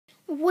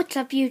What's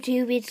up,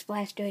 YouTube? It's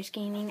Blastoise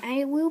Gaming.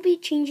 I will be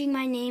changing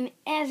my name,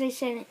 as I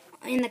said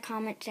in the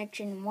comment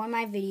section in one of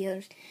my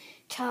videos,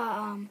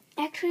 to,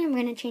 actually I'm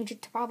going to change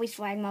it to probably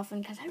Swag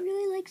Muffin, because I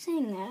really like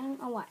saying that. I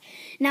don't know why.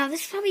 Now,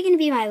 this is probably going to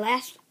be my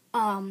last,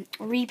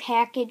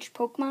 repackaged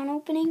Pokemon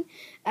opening.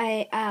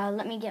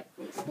 Let me get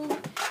these things.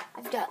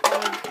 I've got,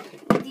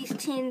 these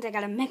tins. I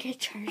got a Mega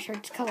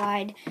Charizards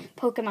Collide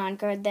Pokemon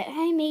card that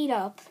I made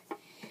up.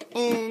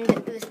 And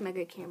this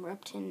Mega Camera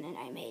Up tin that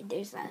I made.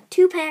 There's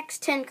 2 packs,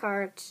 10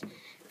 cards.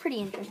 Pretty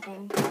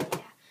interesting. Yeah.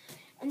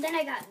 And then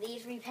I got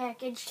these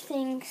repackaged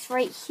things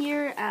right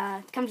here.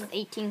 It comes with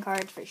 18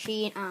 cards for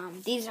sheet.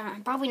 These are,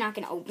 I'm probably not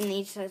going to open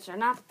these, so they're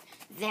not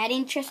that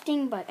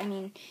interesting. But, I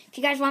mean, if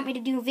you guys want me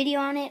to do a video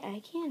on it, I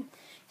can.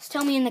 Just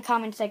tell me in the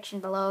comment section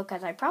below,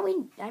 because I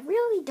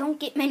really don't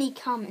get many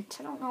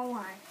comments. I don't know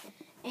why.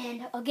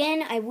 And,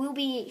 again, I will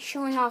be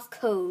showing off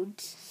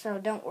codes, so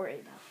don't worry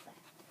about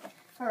that.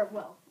 Or,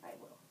 well, I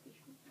will.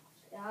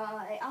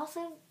 I also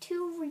have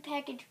 2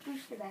 repackaged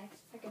booster bags,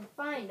 if I can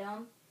find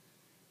them.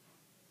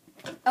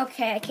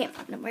 Okay, I can't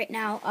find them right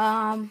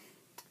now.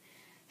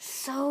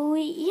 So,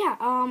 yeah,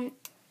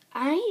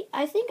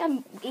 I think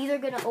I'm either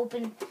going to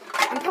open,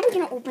 I'm probably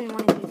going to open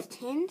one of these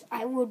tins.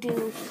 I will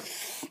do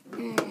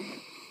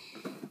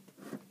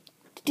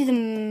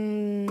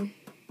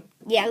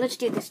yeah, let's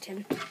do this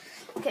tin.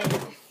 Okay.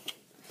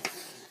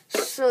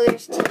 So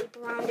there's tape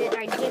around it.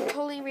 I did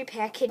totally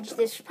repackage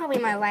this. Is probably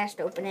my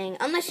last opening,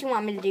 unless you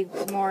want me to do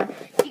more.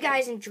 If you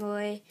guys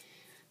enjoy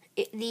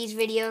these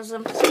videos,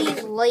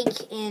 please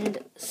like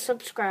and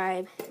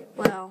subscribe.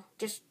 Well,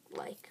 just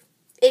like.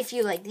 If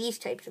you like these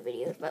types of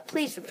videos, but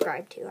please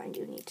subscribe too. I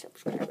do need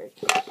subscribers.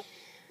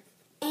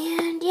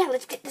 And yeah,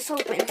 let's get this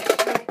open.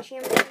 Actually,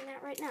 I'm doing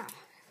that right now.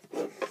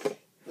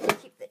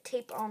 Keep the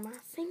tape on my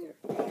finger.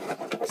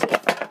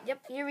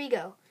 Yep, here we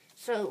go.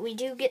 So, we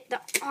do get the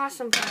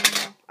awesome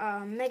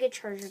final Mega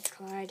Charizards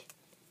Collide.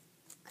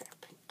 Gotta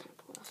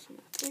pull off some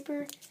of the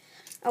paper.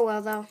 Oh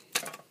well, though.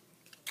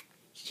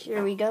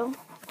 Here we go.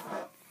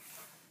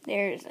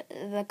 There's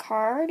the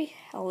card.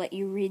 I'll let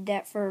you read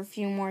that for a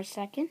few more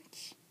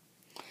seconds.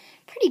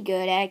 Pretty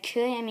good,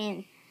 actually. I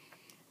mean,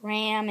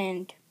 RAM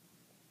and...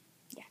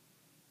 yeah.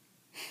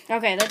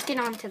 Okay, let's get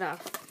on to the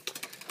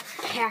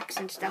packs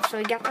and stuff. So,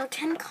 we got the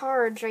 10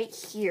 cards right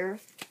here.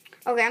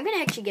 Okay, I'm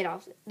gonna actually get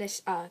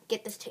this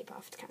tape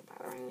off. It's kind of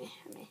bothering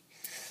me.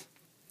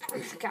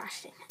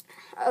 Gosh dang it.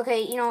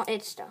 Okay, you know,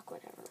 it's stuck,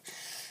 whatever.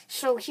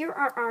 So here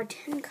are our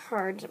 10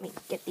 cards. Let me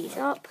get these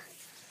up.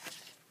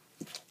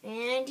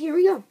 And here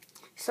we go.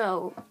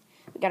 So,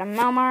 we got a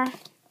Malmar,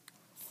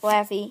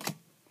 Flaffy,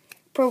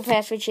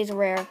 Propass, which is a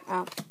rare.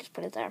 Just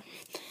put it there.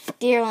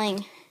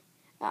 Deerling.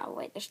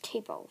 Wait, there's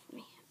tape all over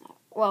me.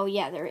 Well,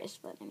 yeah, there is,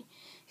 but I mean,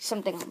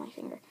 something on my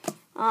finger.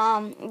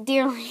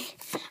 Deerling.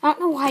 I don't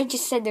know why I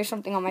just said there's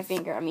something on my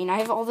finger. I mean, I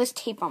have all this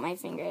tape on my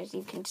finger, as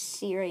you can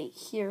see right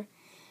here.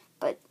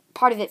 But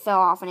part of it fell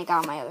off and it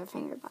got on my other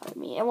finger. Bothered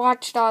me. A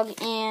Watchdog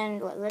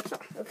and...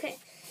 okay.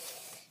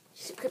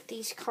 So put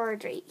these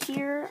cards right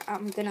here.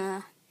 I'm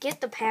gonna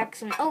get the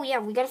packs and... oh, yeah,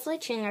 we got a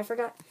Fletching. I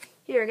forgot.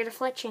 Here, I got a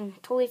Fletching.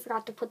 Totally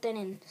forgot to put that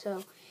in.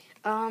 So,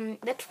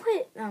 that's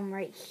what,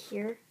 right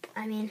here.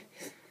 I mean...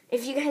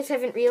 if you guys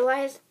haven't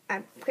realized,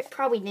 I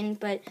probably didn't,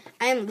 but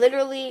I am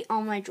literally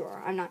on my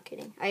drawer. I'm not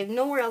kidding. I have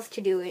nowhere else to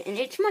do it, and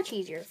it's much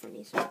easier for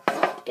me. So,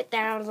 get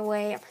that out of the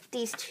way. I put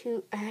these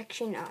 2.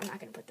 Actually, no, I'm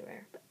not going to put the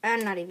rare. But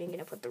I'm not even going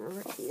to put the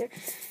reverse either.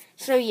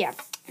 So, yeah.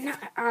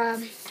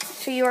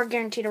 So, you are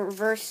guaranteed a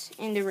reverse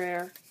and a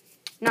rare.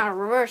 Not a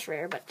reverse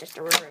rare, but just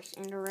a reverse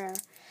and a rare.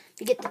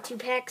 We get the 2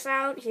 packs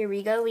out. Here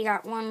we go. We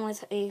got one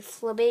with a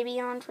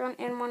Flababy on front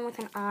and one with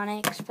an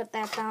Onyx. Put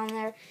that down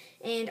there.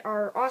 And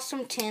our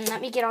awesome tin.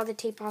 Let me get all the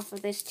tape off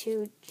of this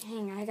too.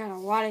 Dang, I got a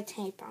lot of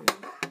tape on me.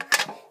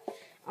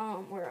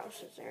 Where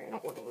else is there? I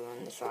don't want to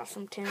ruin this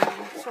awesome tin.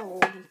 It's so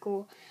old and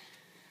cool.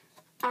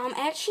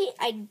 Actually,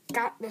 I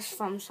got this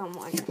from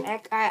someone.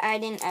 I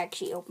didn't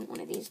actually open one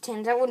of these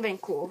tins. That would have been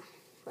cool.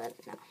 But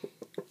no.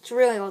 It's a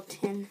really old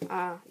tin.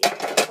 Yeah.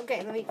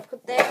 Okay, let me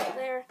put that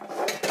there.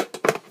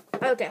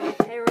 Okay,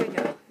 there we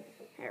go.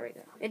 There we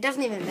go. It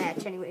doesn't even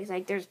match anyways.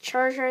 Like, there's a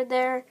Charizard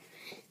there,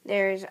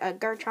 there's a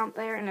Garchomp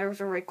there, and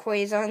there's a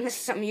Rayquaza, and this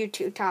is some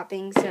YouTube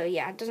toppings. So,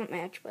 yeah, it doesn't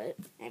match, but,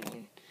 I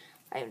mean,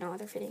 I have no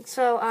other fittings.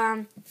 So,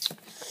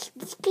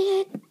 let's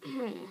get...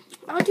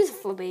 I'll do the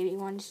Flababy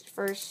ones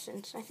first,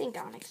 since I think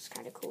Onyx is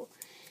kind of cool.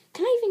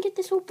 Can I even get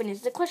this open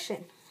is the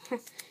question.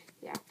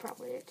 Yeah,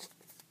 probably it's...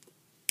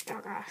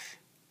 oh, gosh.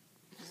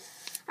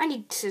 I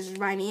need scissors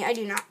by me. I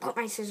do not put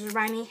my scissors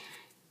by me.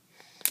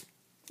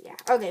 Yeah,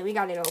 okay, we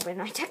got it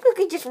open. I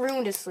technically just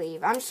ruined a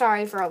sleeve. I'm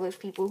sorry for all those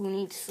people who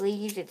need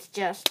sleeves. It's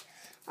just,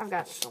 I've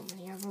got so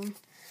many of them.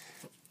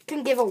 You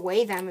can give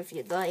away them if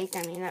you'd like.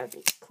 I mean, that would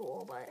be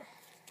cool, but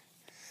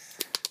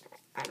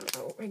I don't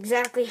know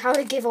exactly how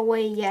to give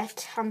away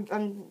yet.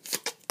 I'm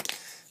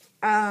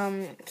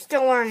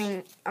still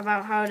learning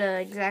about how to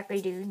exactly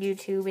do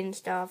YouTube and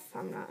stuff.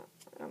 I'm not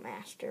a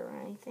master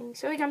or anything.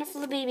 So we got a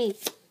Flababy,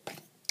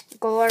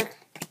 Golurk,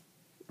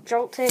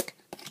 Joltik,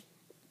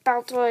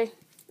 Baltoy,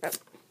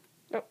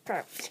 Oh,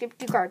 crap. Skip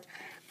 2 cards.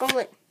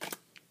 Bullet.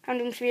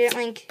 Founding Spirit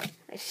Link.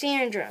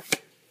 Sandra.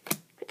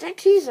 Which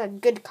actually is a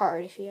good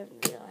card, if you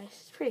haven't realized.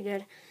 It's pretty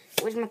good.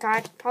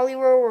 Wizmacotte,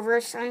 Poliwhirl,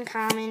 Reverse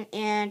Uncommon,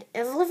 and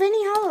Evelyn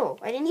Hollow.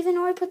 I didn't even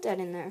know I put that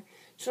in there.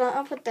 So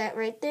I'll put that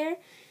right there.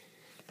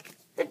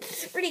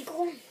 That's pretty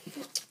cool.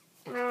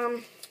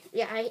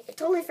 Yeah, I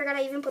totally forgot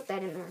I even put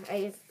that in there.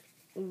 I've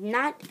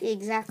not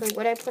exactly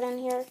what I put in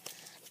here.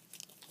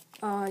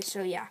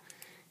 So yeah.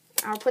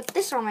 I'll put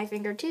this on my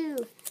finger too.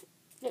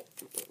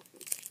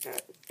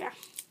 Yeah.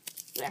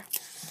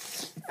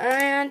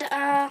 And,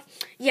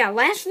 yeah,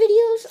 last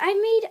videos I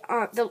made,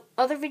 the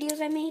other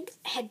videos I made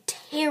had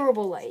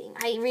terrible lighting.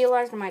 I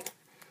realized, I'm like,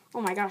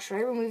 oh my gosh, should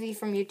I remove these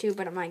from YouTube?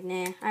 But I'm like,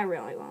 nah, I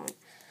really won't.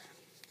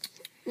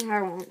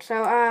 I won't.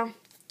 So,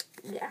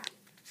 yeah.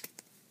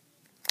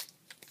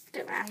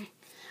 I'm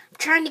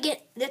trying to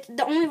get,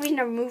 the only reason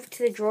I moved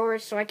to the drawer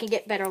is so I can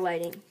get better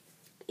lighting.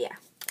 Yeah.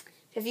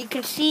 If you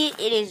can see,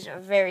 it is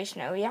very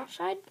snowy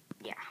outside.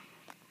 Yeah.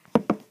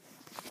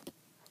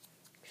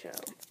 So,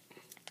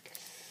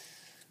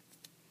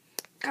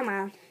 come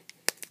on.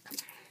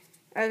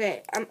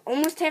 Okay, I'm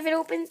almost have it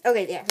open.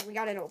 Okay, yeah, we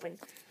got it open.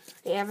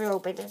 We have it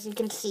open, as you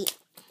can see.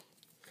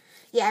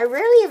 Yeah, I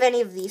rarely have any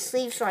of these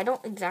sleeves, so I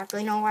don't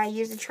exactly know why I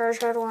use the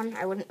Charizard one.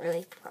 I wouldn't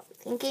really probably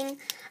thinking.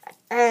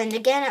 And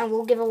again, I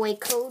will give away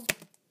codes.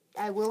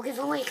 I will give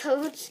away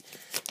codes.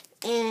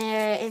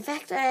 And in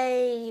fact,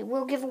 I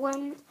will give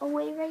one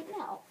away right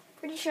now.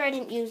 Pretty sure I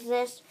didn't use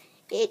this.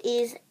 It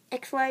is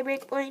XY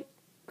Breakpoint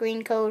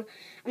green code.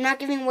 I'm not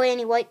giving away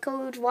any white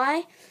codes. Why?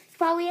 You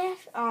probably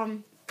ask.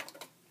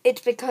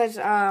 It's because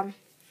I'm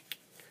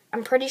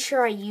pretty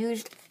sure I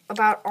used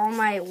about all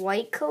my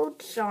white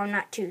codes, so I'm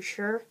not too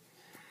sure.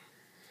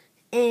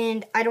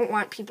 And I don't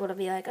want people to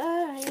be like,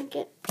 oh, I didn't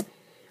get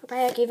a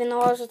pack, even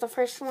though I was the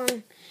first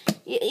one.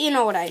 You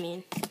know what I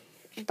mean.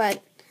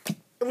 But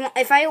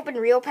if I open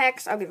real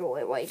packs, I'll give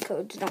away white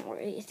codes. Don't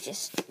worry. It's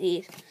just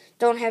these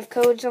don't have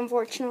codes,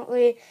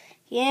 unfortunately.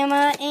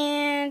 Yama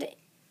and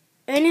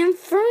an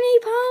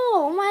Infernape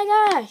Hollow. Oh my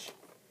gosh.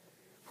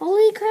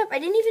 Holy crap. I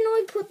didn't even know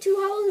I put 2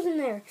 hollows in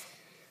there.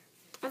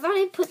 I thought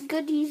I put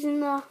goodies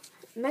in the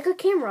Mega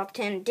Camera Up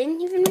 10.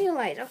 Didn't even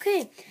realize.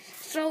 Okay.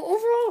 So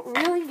overall,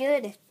 really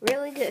good.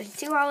 Really good.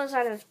 2 hollows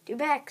out of 2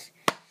 packs.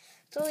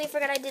 Totally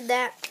forgot I did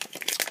that.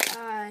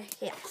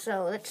 Yeah.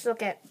 So let's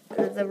look at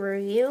the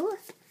review.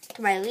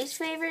 My least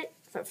favorite.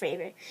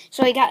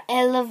 So we got a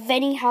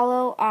Lavenny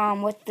Hollow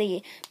with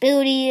the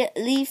ability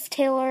Leaf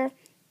Tailor.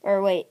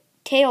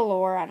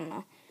 Tailor, I don't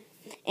know.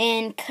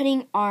 And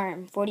Cutting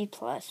Arm, 40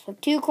 plus.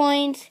 With 2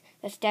 coins,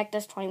 the stack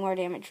does 20 more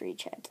damage for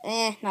each head.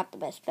 Not the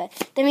best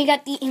bet. Then we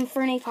got the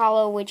Infernape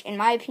Hollow, which in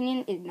my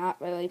opinion is not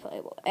really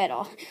playable at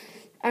all.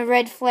 A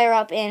Red Flare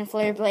Up and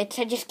Flare Blitz.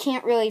 I just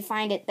can't really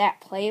find it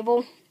that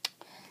playable.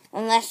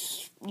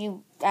 Unless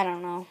you, I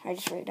don't know. I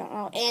just really don't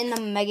know. And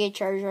the Mega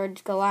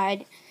Charizards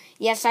Collide.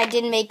 Yes, I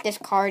did make this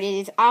card. It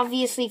is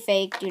obviously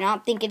fake. Do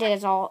not think it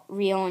is all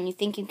real and you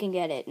think you can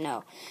get it.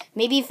 No.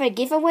 Maybe if a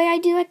giveaway I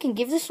do, I can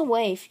give this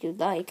away if you'd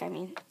like. I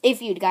mean,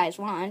 if you guys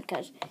want,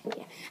 because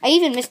yeah. I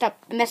even messed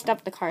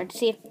up the card.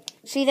 See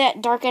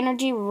that dark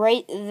energy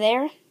right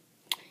there?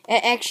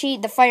 Actually,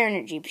 the fire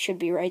energy should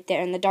be right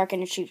there, and the dark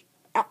energy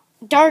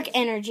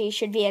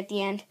should be at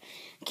the end.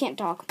 I can't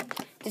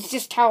talk. That's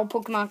just how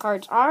Pokemon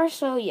cards are,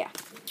 so yeah.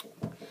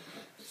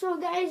 So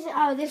guys,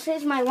 this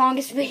is my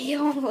longest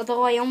video,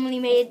 although I only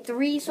made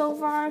 3 so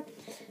far.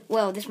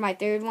 Well, this is my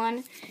 3rd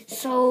one.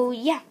 So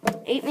yeah,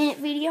 8-minute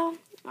video.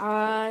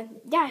 Yeah,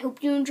 I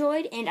hope you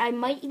enjoyed, and I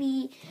might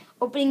be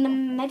opening the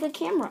Mega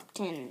Camera Up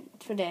 10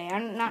 today.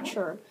 I'm not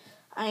sure.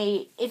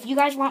 If you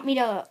guys want me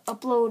to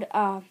upload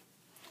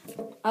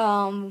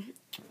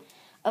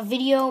a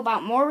video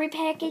about more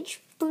repackaged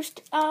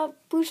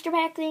booster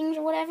pack things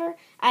or whatever,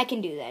 I can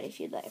do that if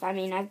you'd like. I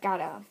mean, I've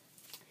got a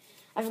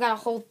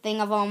whole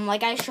thing of them.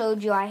 Like I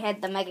showed you, I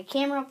had the Mega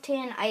Camera Up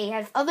 10. I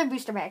have other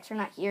booster packs. They're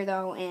not here,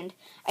 though. And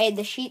I had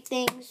the sheet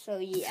things. So,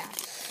 yeah.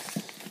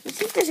 Let's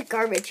see if there's a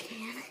garbage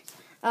can.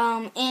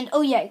 And,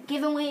 oh, yeah.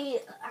 Giveaway.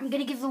 I'm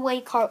going to give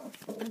away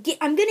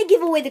I'm going to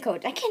give away the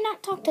codes. I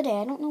cannot talk today.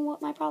 I don't know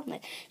what my problem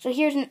is. So,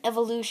 here's an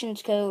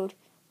Evolutions code.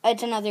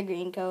 It's another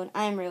green code.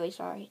 I'm really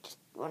sorry. Just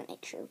want to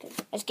make sure. Because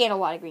I scanned a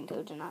lot of green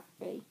codes and not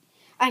really...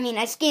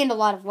 I scanned a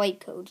lot of white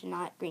codes and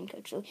not green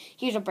codes. So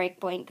here's a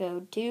breakpoint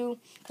code, too.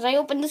 Because I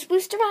opened this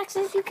booster box,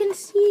 as you can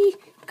see.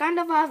 Kind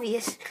of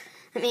obvious.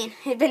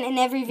 It's been in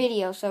every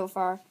video so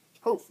far.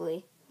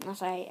 Hopefully.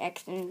 Unless I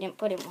accidentally didn't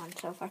put in one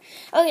so far.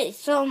 Okay,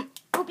 so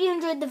hope you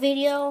enjoyed the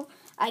video.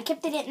 I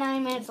kept it at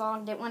 9 minutes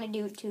long. Didn't want to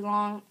do it too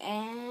long.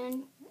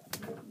 And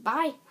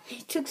bye.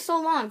 It took so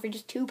long for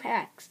just 2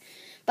 packs.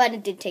 But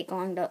it did take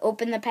long to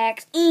open the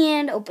packs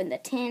and open the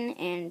tin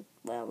and,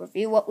 well,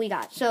 review what we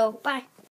got. So, bye.